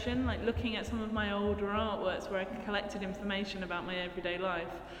therapy session, like looking at some of my older artworks where I collected information about my everyday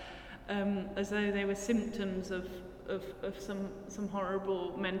life, as though they were symptoms of some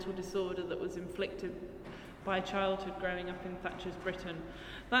horrible mental disorder that was inflicted by childhood growing up in Thatcher's Britain.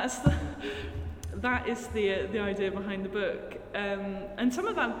 That is the idea behind the book, and some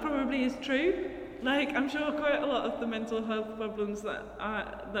of that probably is true. Like, I'm sure quite a lot of the mental health problems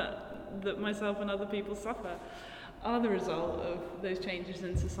that myself and other people suffer are the result of those changes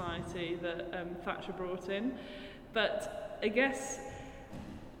in society that Thatcher brought in. But I guess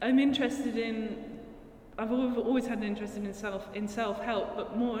I'm interested in. I've always had an interest in self-help,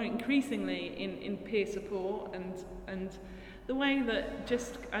 but more increasingly in peer support and the way that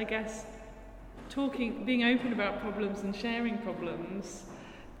just, I guess, being open about problems and sharing problems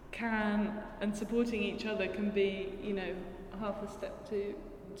and supporting each other can be, half a step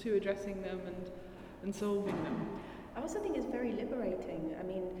to addressing them and solving them. I also think it's very liberating. I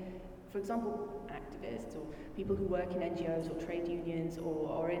mean, for example, activists or people who work in NGOs or trade unions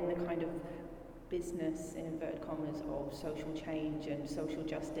or in the kind of business, in inverted commas, of social change and social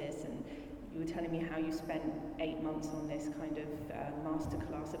justice, and you were telling me how you spent 8 months on this kind of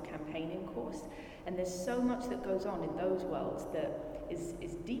masterclass of campaigning course, and there's so much that goes on in those worlds that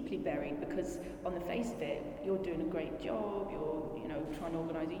is deeply buried, because on the face of it, you're doing a great job, you're trying to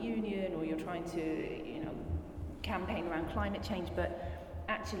organise a union, or you're trying to campaign around climate change, but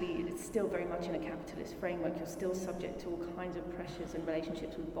actually it's still very much in a capitalist framework. You're still subject to all kinds of pressures and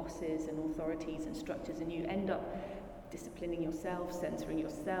relationships with bosses and authorities and structures, and you end up disciplining yourself, censoring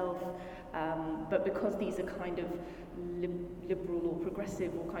yourself, but because these are kind of liberal or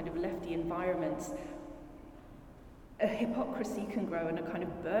progressive or kind of lefty environments, a hypocrisy can grow and a kind of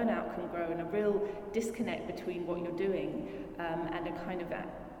burnout can grow and a real disconnect between what you're doing and a kind of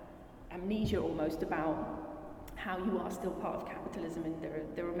amnesia almost about how you are still part of capitalism, and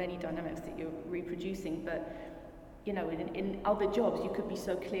there are many dynamics that you're reproducing, but in other jobs you could be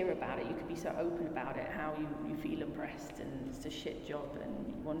so clear about it, you could be so open about it, how you feel oppressed and it's a shit job and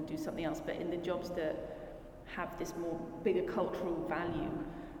you want to do something else, but in the jobs that have this more bigger cultural value,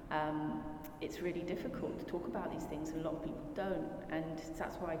 it's really difficult to talk about these things, and a lot of people don't, and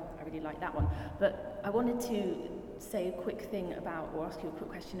that's why I really like that one. But I wanted to say a quick thing or ask you a quick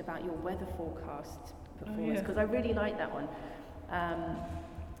question about your weather forecast performance, because I really like that one.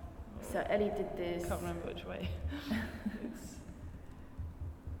 So Ellie did this. I can't remember which way. It's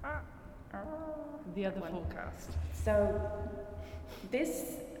the other forecast. So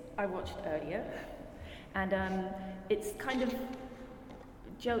this I watched earlier, and it's kind of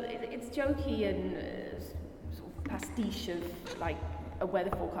it's jokey and sort of pastiche of like a weather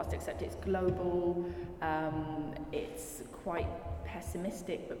forecast, except it's global. It's quite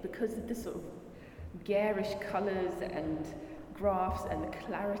pessimistic, but because of the sort of garish colours and graphs and the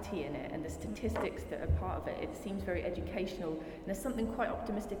clarity in it and the statistics that are part of it, it seems very educational, and there's something quite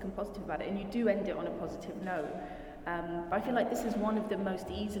optimistic and positive about it, and you do end it on a positive note. But I feel like this is one of the most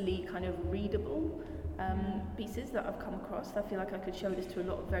easily kind of readable pieces that I've come across. I feel like I could show this to a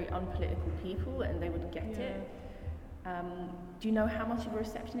lot of very unpolitical people and they would get it. Do you know how much of a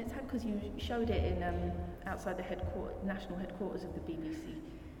reception it's had? Because you showed it in outside the national headquarters of the BBC.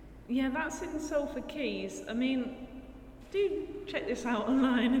 Yeah, that's in Salford Quays. I mean, do check this out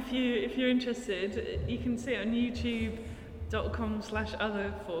online if you're interested. You can see it on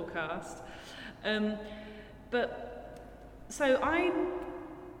youtube.com/otherforecast. So I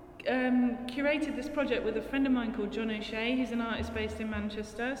curated this project with a friend of mine called John O'Shea, who's an artist based in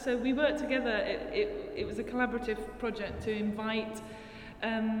Manchester. So we worked together. It was a collaborative project to invite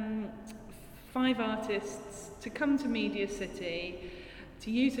 5 artists to come to Media City to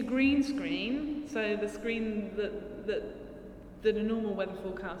use a green screen, so the screen that a normal weather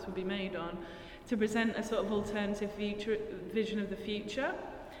forecast would be made on, to present a sort of alternative vision of the future.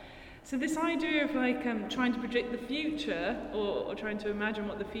 So this idea of trying to predict the future or trying to imagine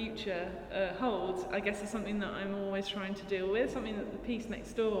what the future holds, I guess is something that I'm always trying to deal with, something that the piece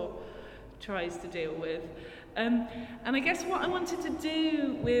next door tries to deal with. And I guess what I wanted to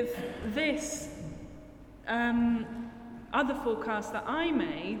do with this other forecast that I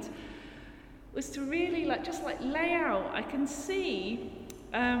made was to really lay out. I can see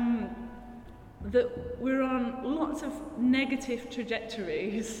that we're on lots of negative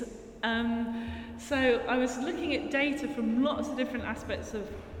trajectories. So I was looking at data from lots of different aspects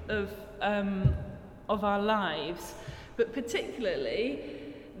of our lives, but particularly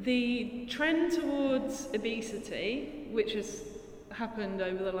the trend towards obesity, which has happened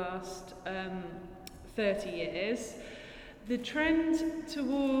over the last 30 years, the trend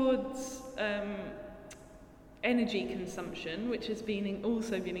towards energy consumption, which has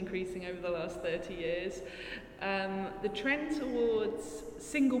also been increasing over the last 30 years, the trend towards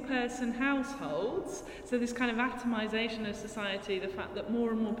single-person households, so this kind of atomisation of society, the fact that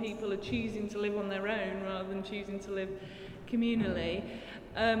more and more people are choosing to live on their own rather than choosing to live communally,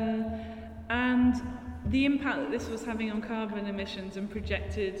 and the impact that this was having on carbon emissions and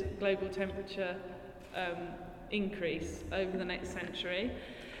projected global temperature increase over the next century.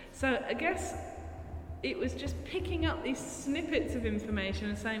 So I guess it was just picking up these snippets of information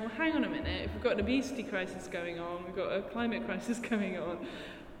and saying, well, hang on a minute, if we've got an obesity crisis going on, we've got a climate crisis going on,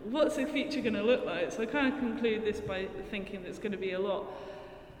 what's the future going to look like? So I kind of conclude this by thinking there's going to be a lot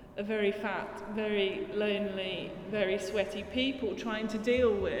of very fat, very lonely, very sweaty people trying to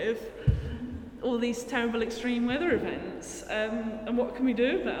deal with all these terrible extreme weather events. And what can we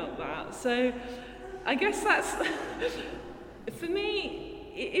do about that? So I guess that's, for me,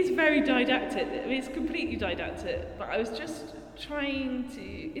 it is very didactic. I mean, it's completely didactic, but I was just trying to,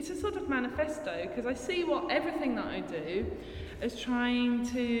 it's a sort of manifesto, because I see everything that I do as trying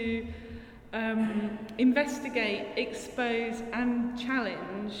to investigate, expose and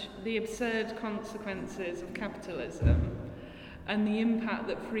challenge the absurd consequences of capitalism and the impact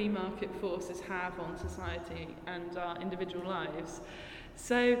that free market forces have on society and our individual lives.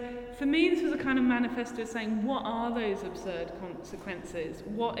 So for me, this was a kind of manifesto saying, what are those absurd consequences?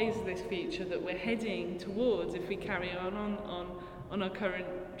 What is this future that we're heading towards if we carry on our current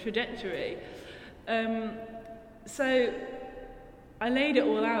trajectory? So I laid it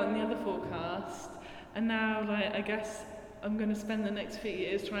all out in the other forecast, and now I guess I'm going to spend the next few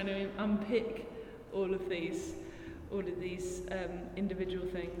years trying to unpick all of these individual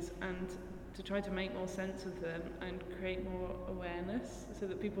things and to try to make more sense of them and create more awareness so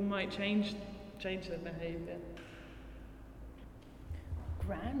that people might change their behaviour.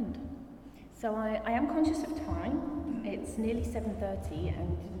 Grand. So I am conscious of time. It's nearly 7:30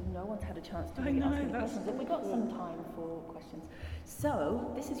 and no one's had a chance to really ask any questions. But we've got some time for questions.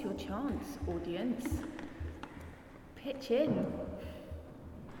 So this is your chance, audience. Pitch in.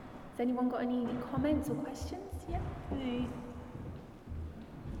 Has anyone got any comments or questions? Yeah? Hey.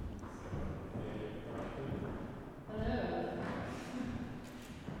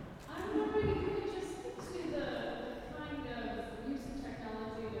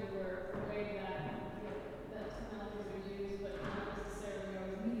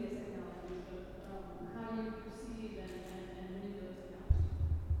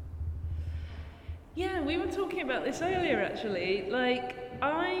 Yeah, we were talking about this earlier actually.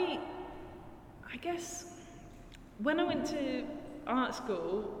 I guess when I went to art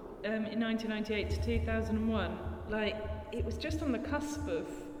school in 1998 to 2001, it was just on the cusp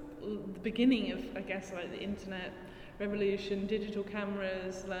of the beginning of, I guess, the internet revolution, digital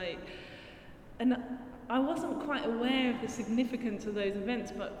cameras, and I wasn't quite aware of the significance of those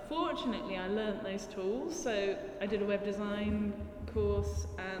events, but fortunately I learnt those tools. So I did a web design course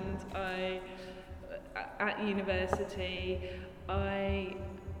and I at university, I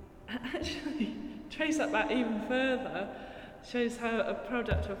actually trace that back even further, shows how a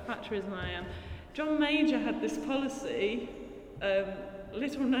product of Thatcherism I am. John Major had this policy,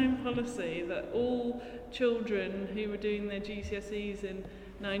 little known policy, that all children who were doing their GCSEs in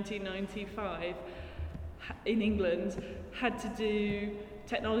 1995 in England had to do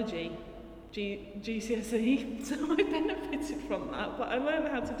technology GCSE, so I benefited from that, but I learned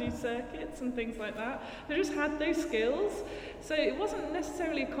how to do circuits and things like that. I just had those skills, so it wasn't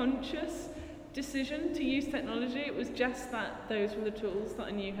necessarily a conscious decision to use technology, it was just that those were the tools that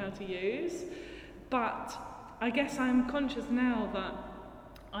I knew how to use. But I guess I'm conscious now that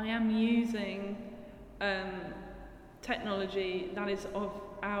I am using technology that is of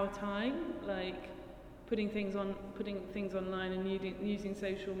our time, like putting things online and using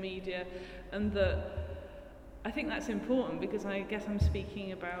social media, and I think that's important because I guess I'm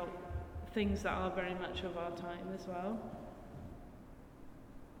speaking about things that are very much of our time as well.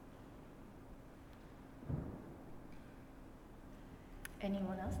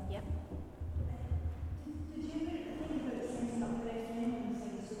 Anyone else? Yep. Did you ever think about setting up a referendum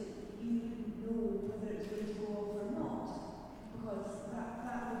thing so that you know whether it's going to go off or not? Because that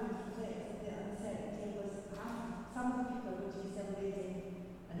would have reflected the uncertainty was happening. Some of the people are going to be celebrating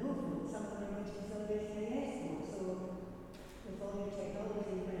a no vote, some of them are going to be celebrating a yes vote. So with all your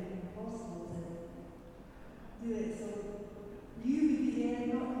technology, it might be impossible to do it. So you would be there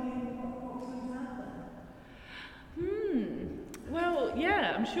not knowing what's going to happen. Well,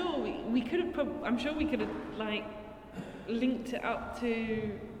 yeah, I'm sure we could have like linked it up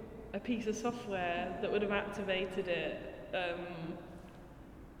to a piece of software that would have activated it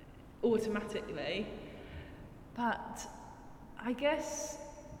automatically. But I guess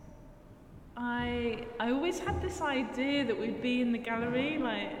I always had this idea that we'd be in the gallery,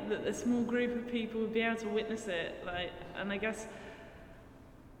 like that a small group of people would be able to witness it, like, and I guess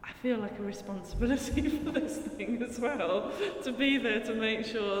I feel like a responsibility for this thing as well, to be there to make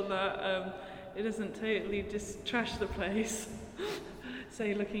sure that it doesn't totally just trash the place.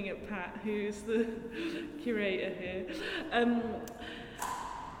 Say, looking at Pat, who's the curator here.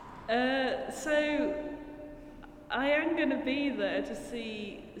 So I am going to be there to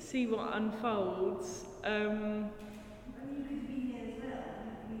see what unfolds.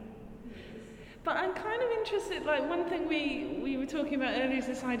 But I'm kind of interested, like one thing we were talking about earlier is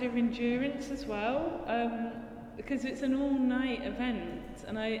this idea of endurance as well, because it's an all-night event,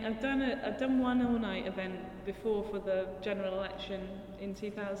 and I've done one all-night event before for the general election in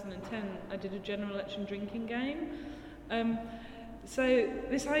 2010. I did a general election drinking game. So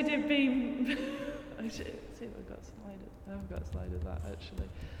this idea of being, I should see if I've got a slide. I haven't got a slide of that actually.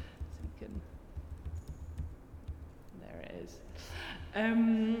 So you can, there it is.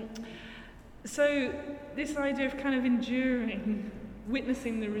 So this idea of kind of enduring,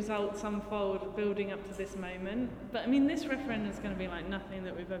 witnessing the results unfold, building up to this moment. But I mean, this referendum is going to be like nothing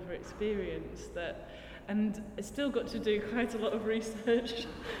that we've ever experienced. And it's still got to do quite a lot of research,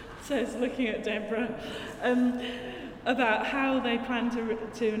 says looking at Deborah, about how they plan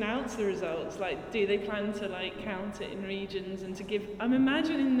to announce the results. Like, do they plan to like count it in regions and to give? I'm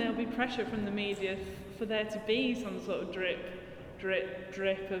imagining there'll be pressure from the media for there to be some sort of drip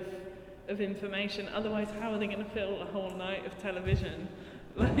of information. Otherwise, how are they going to fill a whole night of television,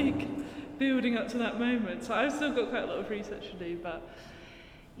 like building up to that moment? So I've still got quite a lot of research to do, but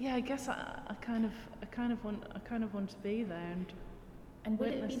yeah, I guess I kind of want to be there and will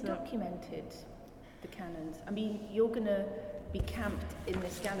it be documented, the canons? I mean, you're going to be camped in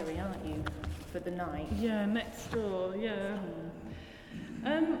this gallery, aren't you, for the night? Yeah, next door. Yeah.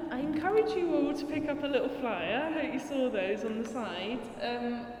 I encourage you all to pick up a little flyer. I hope you saw those on the side.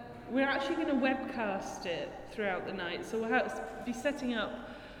 We're actually going to webcast it throughout the night, so we'll be setting up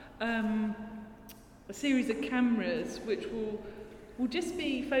a series of cameras which will just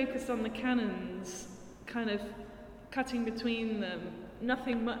be focused on the canons, kind of cutting between them.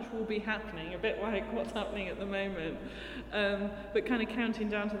 Nothing much will be happening, a bit like what's happening at the moment, but kind of counting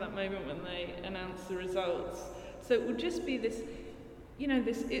down to that moment when they announce the results. So it will just be this,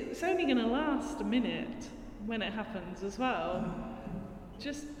 it's only going to last a minute when it happens as well.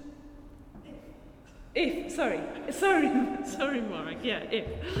 Just if, sorry, Warwick, yeah, if.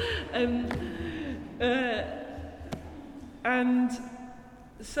 And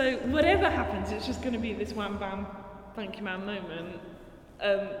so whatever happens, it's just going to be this wham bam, thank you ma'am moment,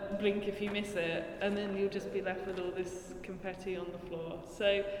 blink if you miss it, and then you'll just be left with all this confetti on the floor.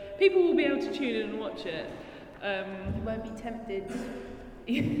 So people will be able to tune in and watch it. You won't be tempted,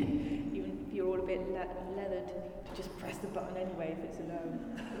 even if you're all a bit leathered to just press the button anyway if it's a no.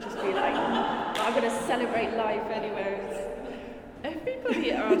 Just be like, I'm going to celebrate life anyway.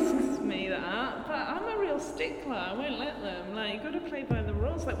 Everybody asks me that, but I'm a real stickler. I won't let them. Like, you've got to play by the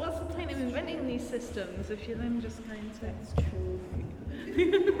rules. Like, what's the point of inventing these systems if you're then just going to... That's true.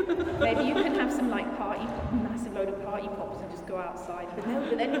 Maybe you can have some like massive load of party pops and just go outside. But no,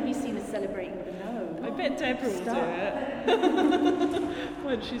 but then you'll be seen as celebrating with a no. I bet Deborah will do it.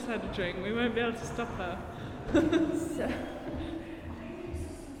 Once she's had a drink, we won't be able to stop her. So.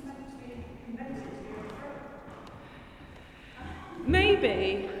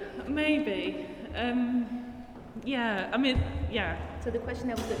 Maybe. Yeah, I mean, yeah. So the question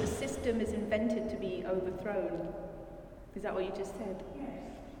there was that the system is invented to be overthrown. Is that what you just said? Yes.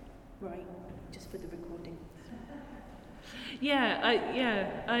 Right, just for the recording.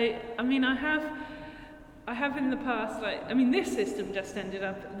 I mean, I have in the past, like, I mean, this system,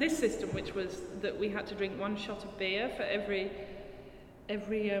 which was that we had to drink one shot of beer for every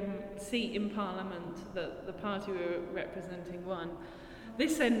seat in Parliament that the party we were representing won.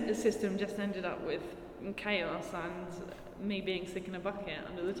 This system just ended up with chaos and me being sick in a bucket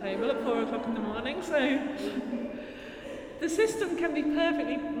under the table at 4 o'clock in the morning. So the system can be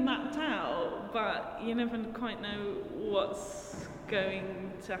perfectly mapped out, but you never quite know what's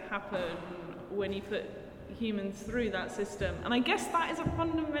going to happen when you put humans through that system. And I guess that is a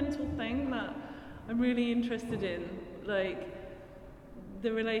fundamental thing that I'm really interested in, like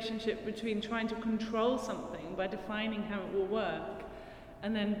the relationship between trying to control something by defining how it will work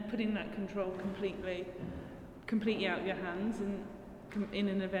and then putting that control completely out of your hands in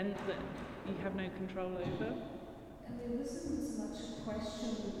an event that you have no control over. I mean, this isn't so much a question,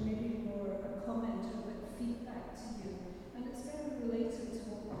 but maybe more a comment or a bit of feedback to you. And it's very related to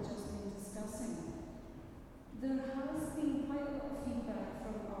what we've just been discussing. There has been quite a lot of feedback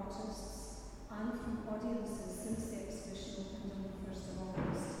from artists and from audiences since the exhibition opened on the 1st of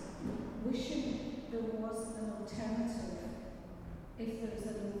August, wishing there was an alternative if there is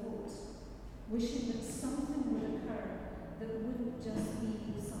a no vote, wishing that something would occur that wouldn't just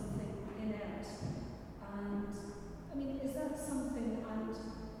be something inert. And I mean, is that something, and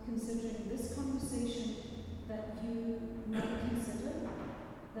considering this conversation, that you might consider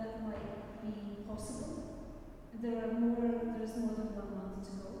that might be possible? There is more than 1 month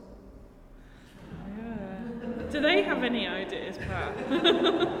to go. Yeah. Do they have any ideas, Pat? I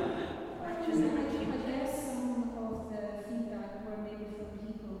guess some of the feedback were maybe from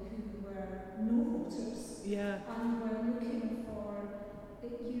people who were no voters. Yeah. And were looking for,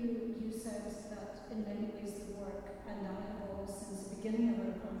 you said that in many ways the work, and I have always since the beginning of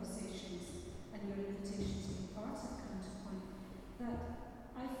our conversations and your invitation to be part of Counterpoint, that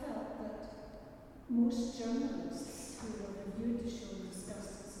I felt that most journalists who have reviewed the show and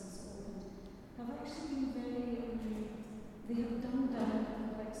discussed it since it opened have actually been very, they have dumbed down the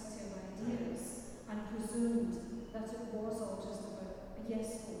complexity of ideas and presumed that it was all just about a yes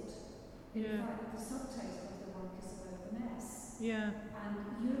vote. In fact, the subtitle of the work is about the mess. Yeah. And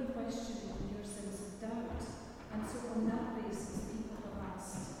you're questioning your sense of doubt. And so on that basis, people have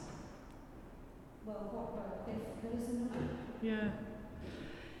asked, well, what about if there is a no? Yeah.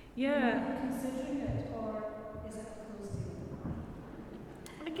 Are you considering it, or is it a closed deal?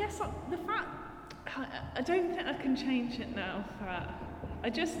 I guess the fact, I don't think I can change it now, Pat.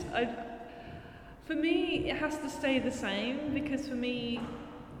 For me, it has to stay the same, because for me,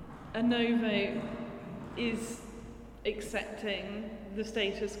 a no vote is accepting the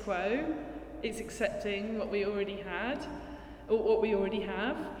status quo. It's accepting what we already had, or what we already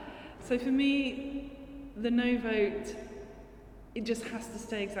have. So for me, the no vote, it just has to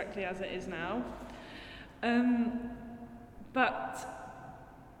stay exactly as it is now. But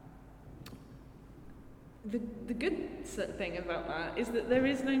the good thing about that is that there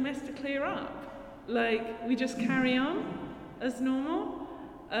is no mess to clear up. Like, we just carry on as normal.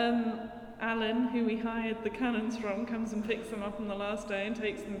 Alan, who we hired the cannons from, comes and picks them up on the last day and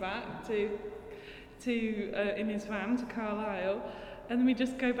takes them back to in his van to Carlisle, and then we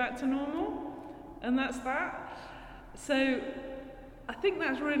just go back to normal, and that's that. So I think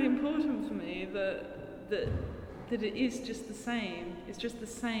that's really important for me, that it is just the same. It's just the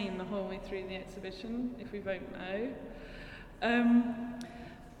same the whole way through the exhibition if we vote no.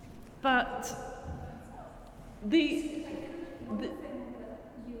 But the thing that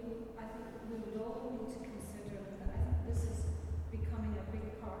I think we would all need to consider, that I think this is becoming a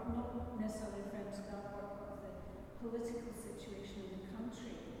big part, not necessarily referring to that part, of the political situation in the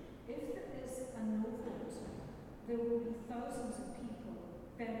country. If there is a no vote, there will be thousands of people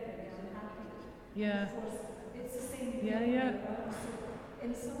very, very unhappy. Yeah. Of course, it's the same Yeah. around. So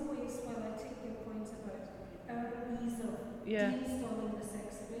in some ways, while I take your point about our ease of Yeah. deinstalling this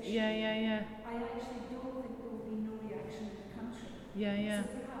exhibition, Yeah. I actually don't think there will be no reaction in the country. Yeah. So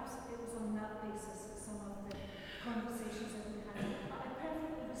perhaps it was on that basis that some of the conversations that we had. I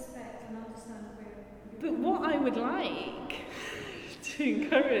perfectly respect and understand where you're But what I would like to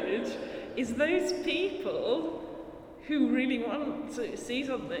encourage is those people who really want to see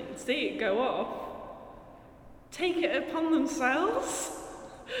something, see it go off, take it upon themselves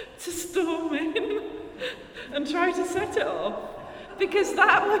to storm in and try to set it off, because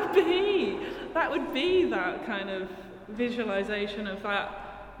that would be that kind of visualization of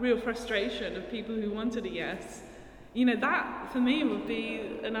that real frustration of people who wanted a yes. You know, that for me would be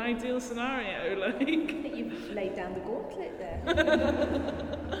an ideal scenario. Like, I think you've laid down the gauntlet there.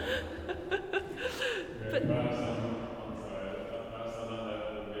 But- perhaps another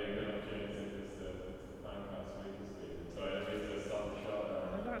would be a good opportunity is to thank our speakers. So at least to start the show.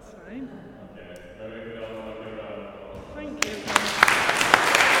 that's fine. Okay, very good.